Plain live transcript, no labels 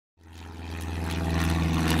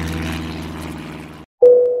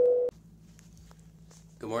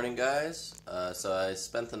morning, guys. So I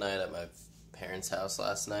spent the night at my parents' house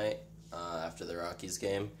last night after the Rockies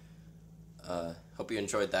game. Hope you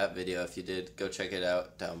enjoyed that video. If you did, go check it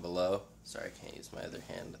out down below. Sorry, I can't use my other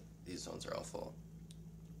hand. These ones are all full.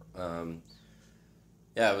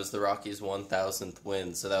 Yeah, it was the Rockies' 1,000th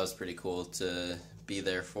win, so that was pretty cool to be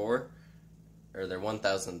there for. Or their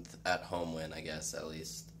 1,000th at-home win, I guess, at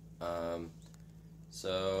least.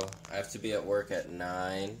 So I have to be at work at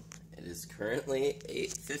 9. It is currently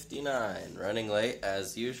 8:59, running late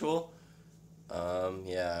as usual.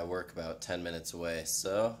 Yeah, I work about 10 minutes away,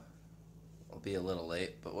 so I'll be a little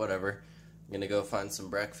late, but whatever. I'm gonna go find some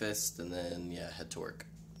breakfast and then, yeah, head to work.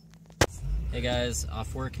 Hey guys,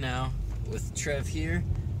 off work now with Trev here.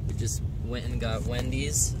 We just went and got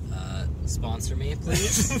Wendy's. Sponsor me,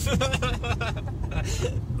 please.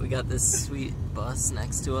 We got this sweet bus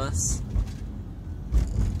next to us.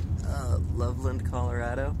 Loveland,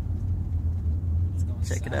 Colorado.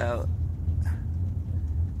 Check it out.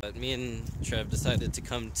 But me and Trev decided to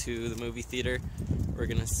come to the movie theater. We're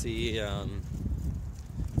gonna see,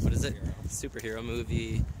 what is it? Superhero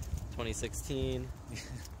movie 2016.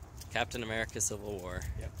 Captain America Civil War.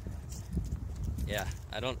 Yep. Yeah,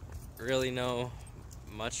 I don't really know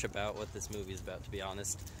much about what this movie is about, to be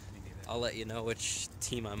honest. I'll let you know which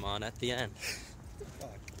team I'm on at the end.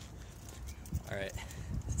 Alright,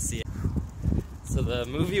 see ya. So the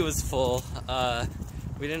movie was full.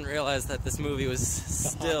 We didn't realize that this movie was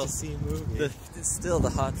still the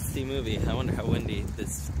hot to see movie. I wonder how windy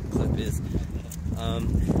this clip is.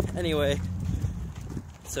 Anyway,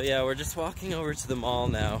 so yeah, we're just walking over to the mall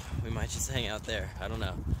now. We might just hang out there. I don't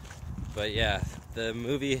know. But yeah, the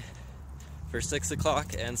movie for 6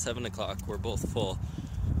 o'clock and 7 o'clock were both full.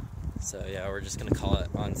 So yeah, we're just gonna call it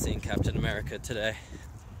on seeing Captain America today.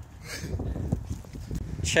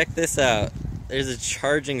 Check this out. There's a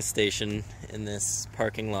charging station in this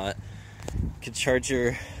parking lot. You could charge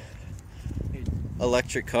your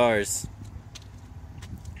electric cars.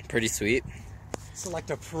 Pretty sweet. Select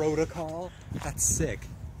a protocol? That's sick.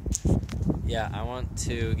 Yeah, I want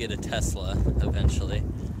to get a Tesla eventually.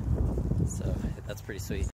 So that's pretty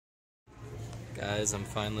sweet. Guys, I'm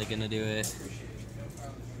finally gonna do it.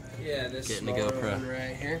 Yeah, this getting a GoPro one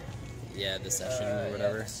right here. Yeah, the session or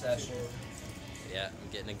whatever. Yeah, the session. Yeah, I'm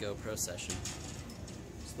getting a GoPro session.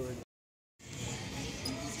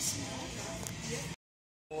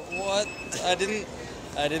 What? I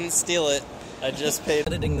didn't steal it. I just paid.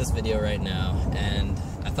 I'm editing this video right now, and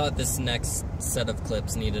I thought this next set of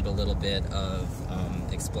clips needed a little bit of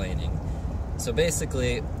explaining. So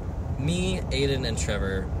basically, me, Aiden, and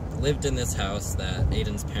Trevor lived in this house that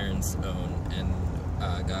Aiden's parents own and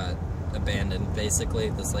got abandoned. Basically,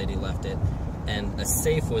 this lady left it, and a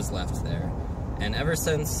safe was left there. And ever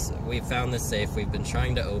since we found this safe, we've been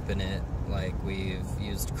trying to open it. Like, we've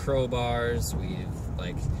used crowbars, we've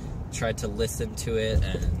like tried to listen to it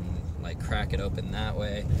and like crack it open that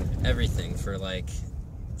way. Everything for like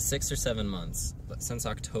 6 or 7 months, but since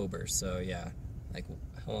October. So yeah, like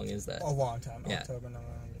how long is that? A long time. Yeah. October,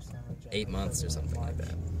 November, December, January, 8 months or something March, like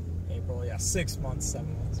that. April, yeah, 6 months,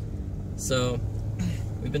 7 months. So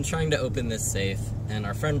we've been trying to open this safe, and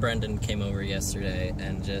our friend Brendan came over yesterday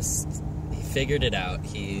and just he figured it out.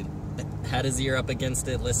 He had his ear up against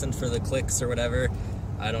it, listened for the clicks or whatever,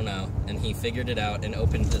 I don't know, and he figured it out and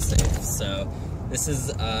opened the safe. So this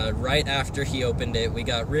is right after he opened it. We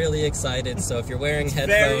got really excited, so if you're wearing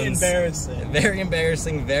headphones... Very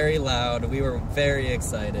embarrassing, very loud. We were very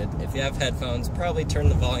excited. If you have headphones, probably turn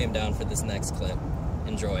the volume down for this next clip.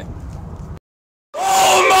 Enjoy.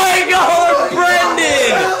 Oh my god,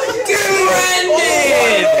 Brendan!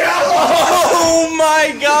 Brendan! Oh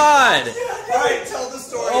my god! Alright, tell the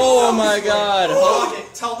story. Oh my god.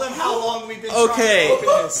 Tell them how long we've been Okay, trying to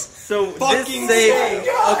open this. so this safe,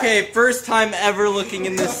 okay, first time ever looking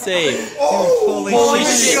in this safe. Holy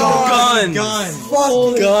shit, guns!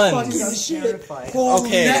 Full guns!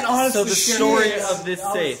 Okay, so the story of this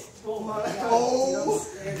safe.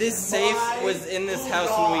 This safe was in this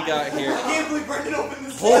house when we got here. I can't believe Brendan opened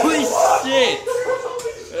this. Holy shit!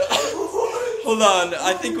 Hold on,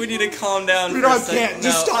 I think we need to calm down for a second. Can't.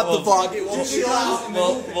 Just stop the vlog. It won't chill out.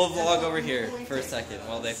 We'll vlog over here for a second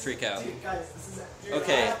while they freak out.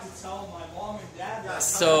 Okay.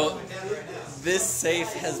 So this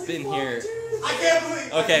safe has been here. I can't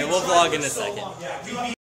believe. Okay, we'll vlog in a second.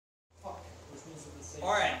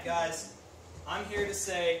 Alright, guys. I'm here to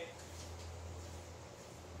say.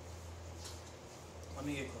 Let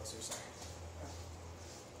me get closer, sorry.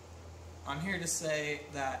 I'm here to say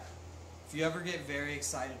that if you ever get very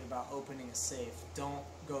excited about opening a safe, don't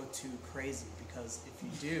go too crazy, because if you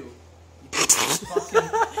do, you can fucking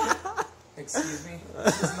Excuse me?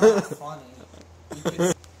 This is not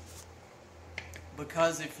funny.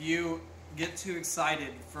 Because if you get too excited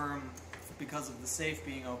because of the safe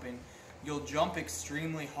being open, you'll jump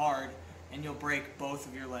extremely hard and you'll break both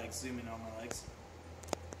of your legs. Zoom in on my legs.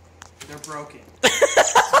 They're broken.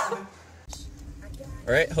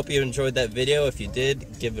 Alright, hope you enjoyed that video. If you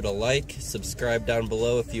did, give it a like, subscribe down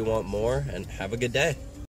below if you want more, and have a good day.